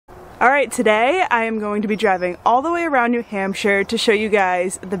Alright, today I am going to be driving all the way around New Hampshire to show you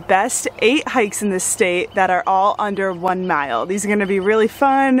guys the best 8 hikes in this state that are all under 1 mile. These are going to be really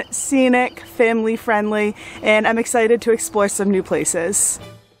fun, scenic, family friendly, and I'm excited to explore some new places.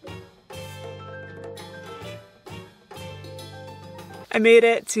 I made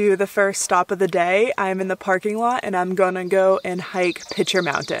it to the first stop of the day. I'm in the parking lot and I'm gonna go and hike Pitcher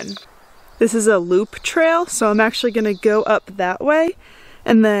Mountain. This is a loop trail, so I'm actually gonna go up that way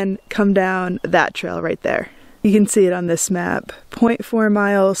and then come down that trail right there. You can see it on this map. 0.4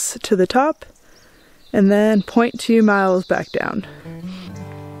 miles to the top and then 0.2 miles back down.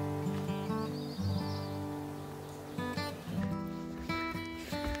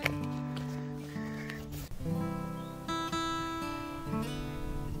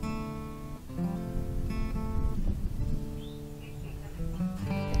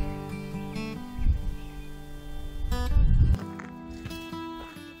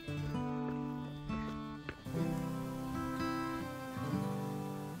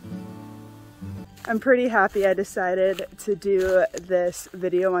 I'm pretty happy I decided to do this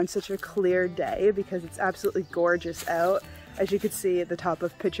video on such a clear day because it's absolutely gorgeous out. As you can see, the top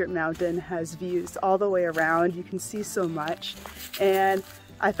of Pitcher Mountain has views all the way around. You can see so much, and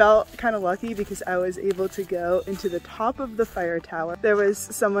I felt kind of lucky because I was able to go into the top of the fire tower. There was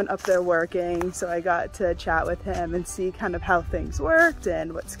someone up there working, so I got to chat with him and see kind of how things worked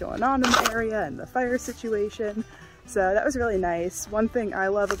and what's going on in the area and the fire situation. So that was really nice. One thing I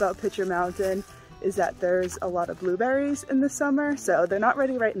love about Pitcher Mountain is that there's a lot of blueberries in the summer, so they're not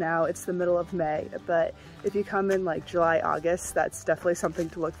ready right now. It's the middle of May, but if you come in like July, August, that's definitely something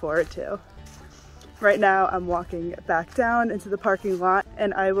to look forward to. Right now I'm walking back down into the parking lot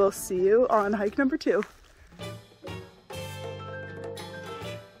and I will see you on hike number 2.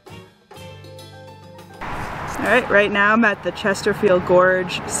 Alright, right now I'm at the Chesterfield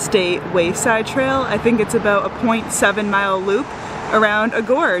Gorge State Wayside Trail. I think it's about a 0.7 mile loop around a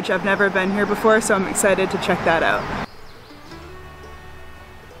gorge. I've never been here before, so I'm excited to check that out.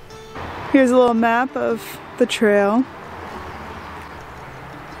 Here's a little map of the trail.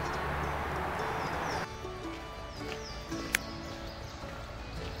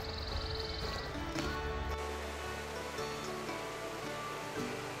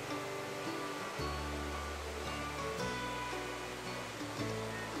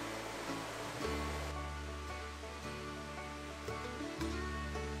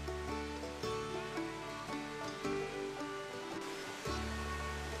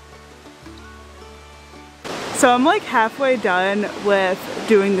 So I'm like halfway done with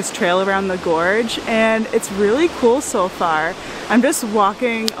doing this trail around the gorge and it's really cool so far. I'm just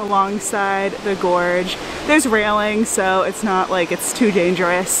walking alongside the gorge. There's railing, so it's not like it's too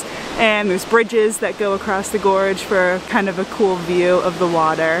dangerous, and there's bridges that go across the gorge for kind of a cool view of the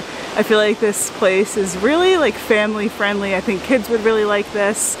water. I feel like this place is really like family friendly. I think kids would really like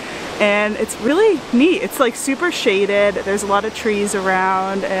this. And it's really neat. It's like super shaded. There's a lot of trees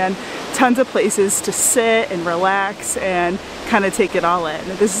around and tons of places to sit and relax and kind of take it all in.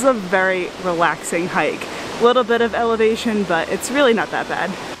 This is a very relaxing hike. A little bit of elevation, but it's really not that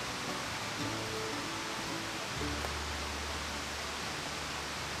bad.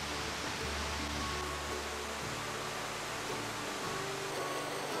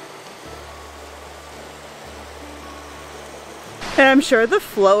 And I'm sure the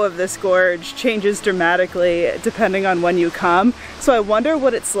flow of this gorge changes dramatically depending on when you come. So I wonder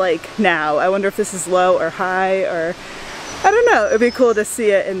what it's like now. I wonder if this is low or high, or I don't know. It'd be cool to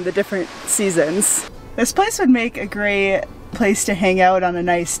see it in the different seasons. This place would make a great place to hang out on a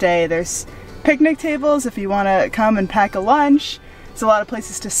nice day. There's picnic tables if you want to come and pack a lunch. There's a lot of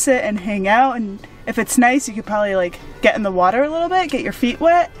places to sit and hang out, and if it's nice you could probably like get in the water a little bit, get your feet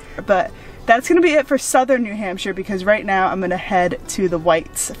wet. But that's gonna be it for southern New Hampshire because right now I'm gonna head to the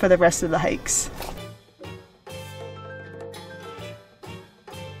Whites for the rest of the hikes.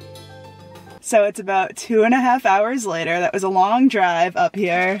 So it's about 2.5 hours later. That was a long drive up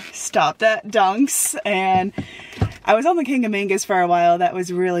here. Stopped at Dunk's and I was on the Kingamingas for a while. That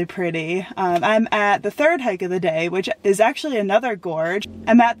was really pretty. I'm at the third hike of the day, which is actually another gorge.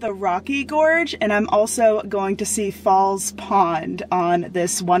 I'm at the Rocky Gorge, and I'm also going to see Falls Pond on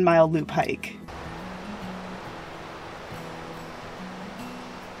this 1 mile loop hike.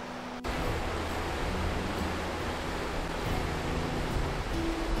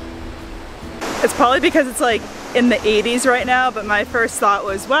 It's probably because it's like in the 80s right now, but my first thought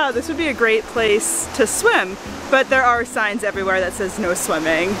was, wow, this would be a great place to swim. But there are signs everywhere that says no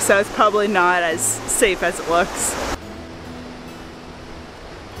swimming, so it's probably not as safe as it looks.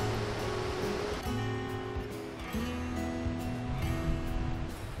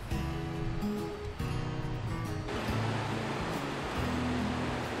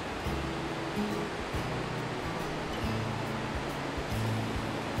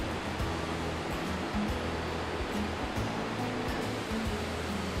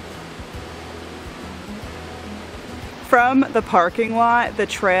 From the parking lot, the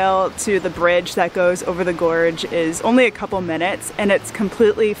trail to the bridge that goes over the gorge is only a couple minutes, and it's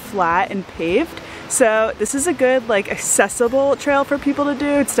completely flat and paved. So this is a good, like, accessible trail for people to do.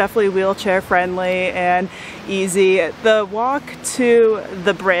 It's definitely wheelchair friendly and easy. The walk to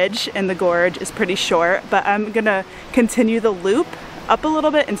the bridge in the gorge is pretty short, but I'm gonna continue the loop up a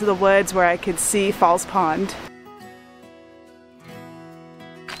little bit into the woods where I could see Falls Pond.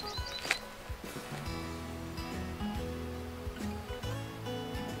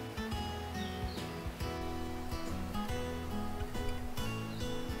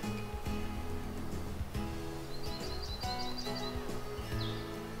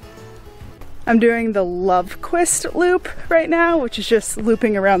 I'm doing the Lovequist loop right now, which is just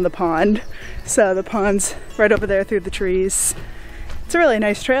looping around the pond. So the pond's right over there through the trees. It's a really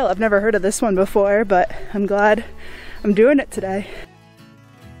nice trail. I've never heard of this one before, but I'm glad I'm doing it today.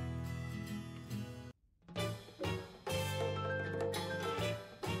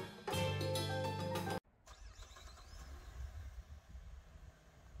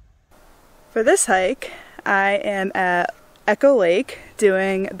 For this hike, I am at Echo Lake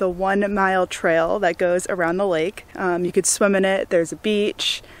doing the 1 mile trail that goes around the lake. You could swim in it, there's a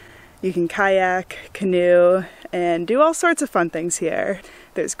beach, you can kayak, canoe, and do all sorts of fun things here.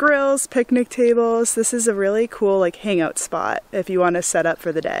 There's grills, picnic tables. This is a really cool, like, hangout spot if you want to set up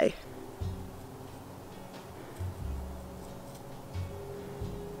for the day.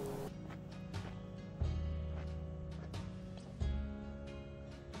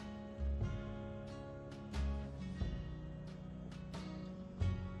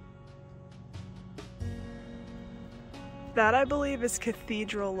 That, I believe, is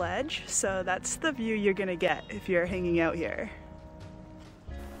Cathedral Ledge, so that's the view you're gonna get if you're hanging out here.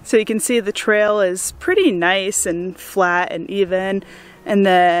 So you can see the trail is pretty nice and flat and even, and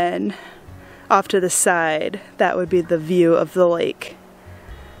then off to the side, that would be the view of the lake.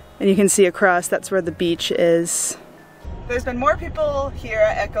 And you can see across, that's where the beach is. There's been more people here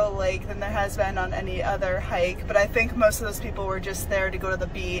at Echo Lake than there has been on any other hike, but I think most of those people were just there to go to the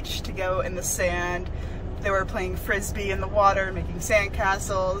beach, to go in the sand. They were playing frisbee in the water, making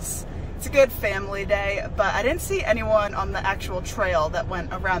sandcastles. It's a good family day, but I didn't see anyone on the actual trail that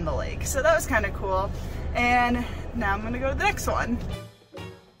went around the lake. So that was kind of cool. And now I'm gonna go to the next one.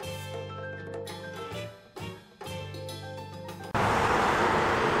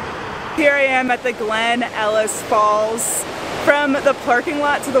 Here I am at the Glen Ellis Falls. From the parking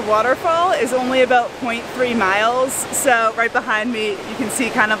lot to the waterfall is only about 0.3 miles. So right behind me, you can see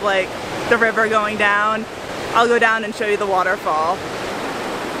kind of like the river going down. I'll go down and show you the waterfall.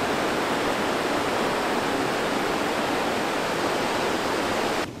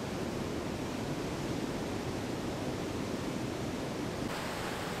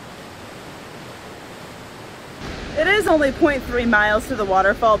 It is only 0.3 miles to the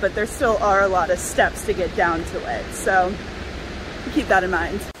waterfall, but there still are a lot of steps to get down to it, so keep that in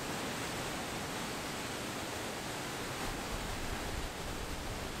mind.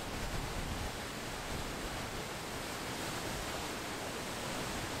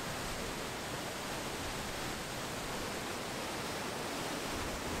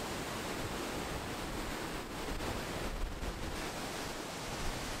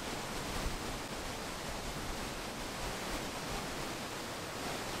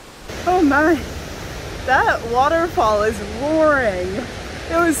 Oh my, that waterfall is roaring.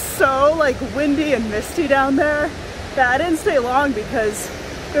 It was so like windy and misty down there that I didn't stay long because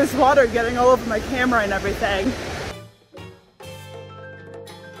there's water getting all over my camera and everything.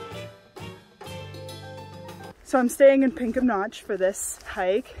 So I'm staying in Pinkham Notch for this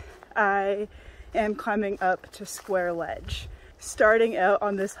hike. I am climbing up to Square Ledge. Starting out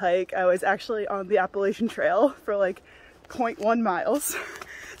on this hike, I was actually on the Appalachian Trail for like 0.1 miles.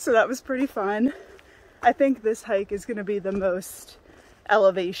 So that was pretty fun. I think this hike is gonna be the most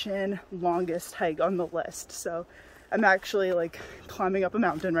elevation, longest hike on the list. So I'm actually like climbing up a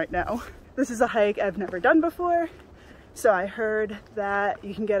mountain right now. This is a hike I've never done before. So I heard that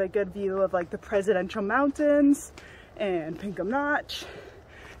you can get a good view of like the Presidential Mountains and Pinkham Notch.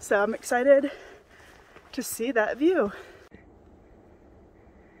 So I'm excited to see that view.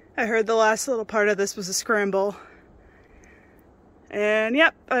 I heard the last little part of this was a scramble. And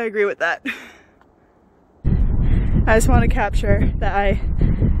yep, I agree with that. I just want to capture that I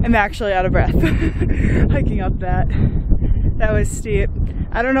am actually out of breath hiking up that. That was steep.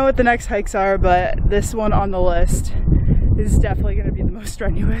 I don't know what the next hikes are, but this one on the list is definitely going to be the most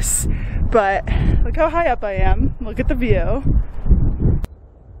strenuous. But look how high up I am. Look at the view.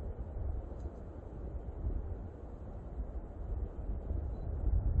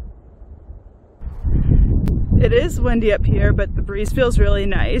 It is windy up here, but the breeze feels really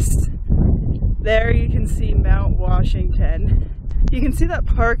nice. There you can see Mount Washington. You can see that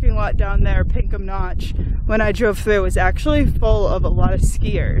parking lot down there, Pinkham Notch, when I drove through was actually full of a lot of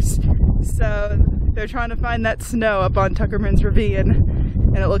skiers. So they're trying to find that snow up on Tuckerman's Ravine,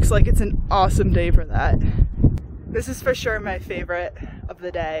 and it looks like it's an awesome day for that. This is for sure my favorite of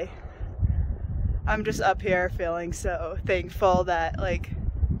the day. I'm just up here feeling so thankful that, like,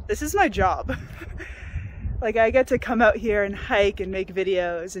 this is my job. Like, I get to come out here and hike and make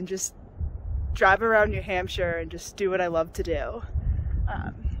videos and just drive around New Hampshire and just do what I love to do.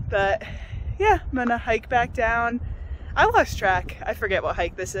 But yeah, I'm gonna hike back down. I lost track. I forget what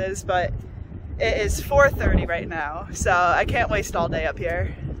hike this is, but it is 4:30 right now, so I can't waste all day up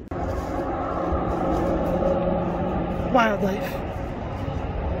here. Wildlife.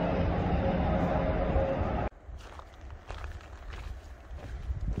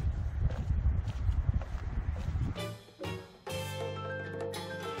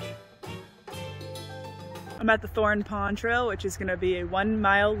 I'm at the Thorn Pond Trail, which is going to be a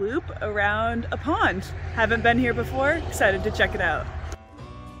 1-mile loop around a pond. Haven't been here before, excited to check it out.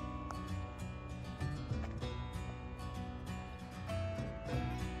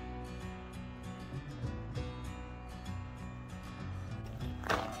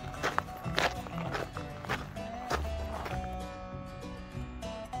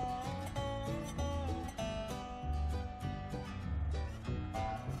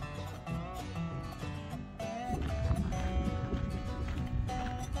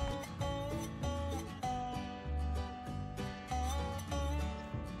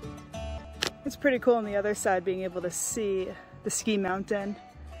 It's pretty cool on the other side being able to see the ski mountain.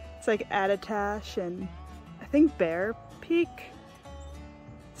 It's like Attitash and I think Bear Peak.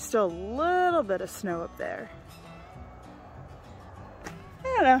 Still a little bit of snow up there. I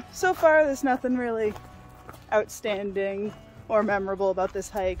don't know, so far there's nothing really outstanding or memorable about this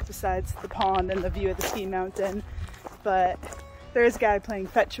hike besides the pond and the view of the ski mountain. But there is a guy playing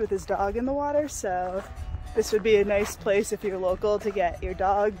fetch with his dog in the water, so this would be a nice place if you're local to get your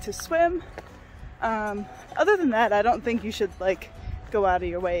dog to swim. Other than that, I don't think you should like go out of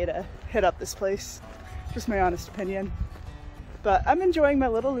your way to hit up this place. Just my honest opinion. But I'm enjoying my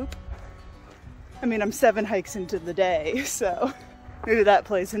little loop. I mean, I'm 7 hikes into the day, so maybe that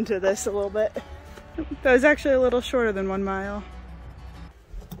plays into this a little bit. That was actually a little shorter than 1 mile.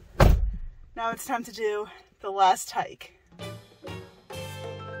 Now it's time to do the last hike.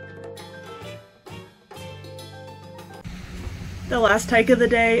 The last hike of the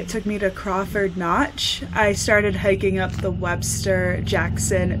day took me to Crawford Notch. I started hiking up the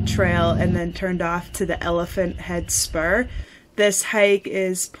Webster-Jackson Trail and then turned off to the Elephant Head Spur. This hike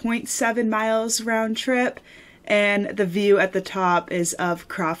is 0.7 miles round trip, and the view at the top is of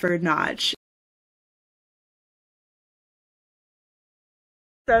Crawford Notch.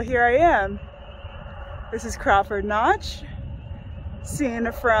 So here I am. This is Crawford Notch, seen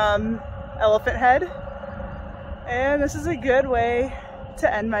from Elephant Head. And this is a good way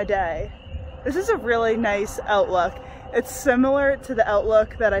to end my day. This is a really nice outlook. It's similar to the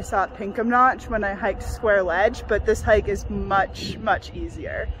outlook that I saw at Pinkham Notch when I hiked Square Ledge, but this hike is much, much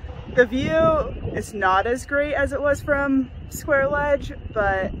easier. The view is not as great as it was from Square Ledge,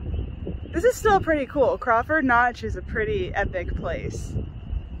 but this is still pretty cool. Crawford Notch is a pretty epic place.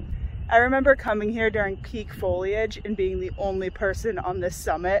 I remember coming here during peak foliage and being the only person on this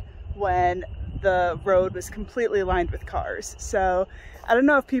summit when the road was completely lined with cars. So I don't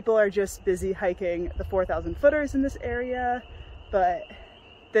know if people are just busy hiking the 4,000 footers in this area, but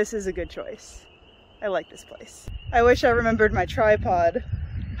this is a good choice. I like this place. I wish I remembered my tripod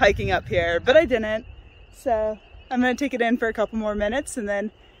hiking up here, but I didn't. So I'm gonna take it in for a couple more minutes and then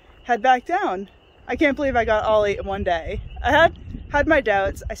head back down. I can't believe I got all 8 in one day. I had my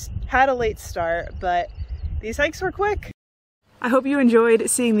doubts. I had a late start, but these hikes were quick. I hope you enjoyed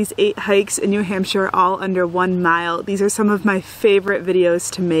seeing these 8 hikes in New Hampshire all under 1 mile. These are some of my favorite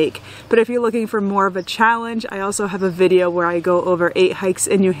videos to make. But if you're looking for more of a challenge, I also have a video where I go over 8 hikes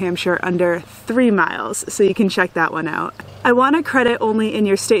in New Hampshire under 3 miles, so you can check that one out. I want to credit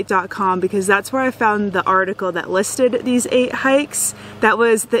onlyinyourstate.com because that's where I found the article that listed these 8 hikes. That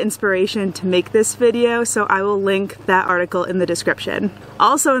was the inspiration to make this video, so I will link that article in the description.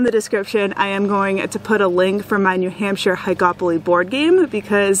 Also in the description, I am going to put a link for my New Hampshire Hikeopoly board game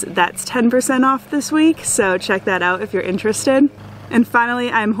because that's 10% off this week, so check that out if you're interested. And finally,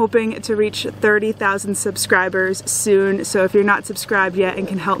 I'm hoping to reach 30,000 subscribers soon, so if you're not subscribed yet and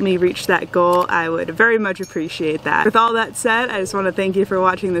can help me reach that goal, I would very much appreciate that. With all that said, I just want to thank you for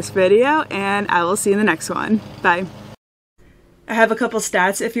watching this video, and I will see you in the next one. Bye. I have a couple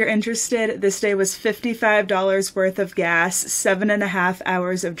stats if you're interested. This day was $55 worth of gas, 7.5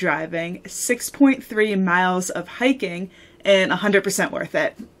 hours of driving, 6.3 miles of hiking, and 100% worth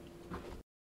it.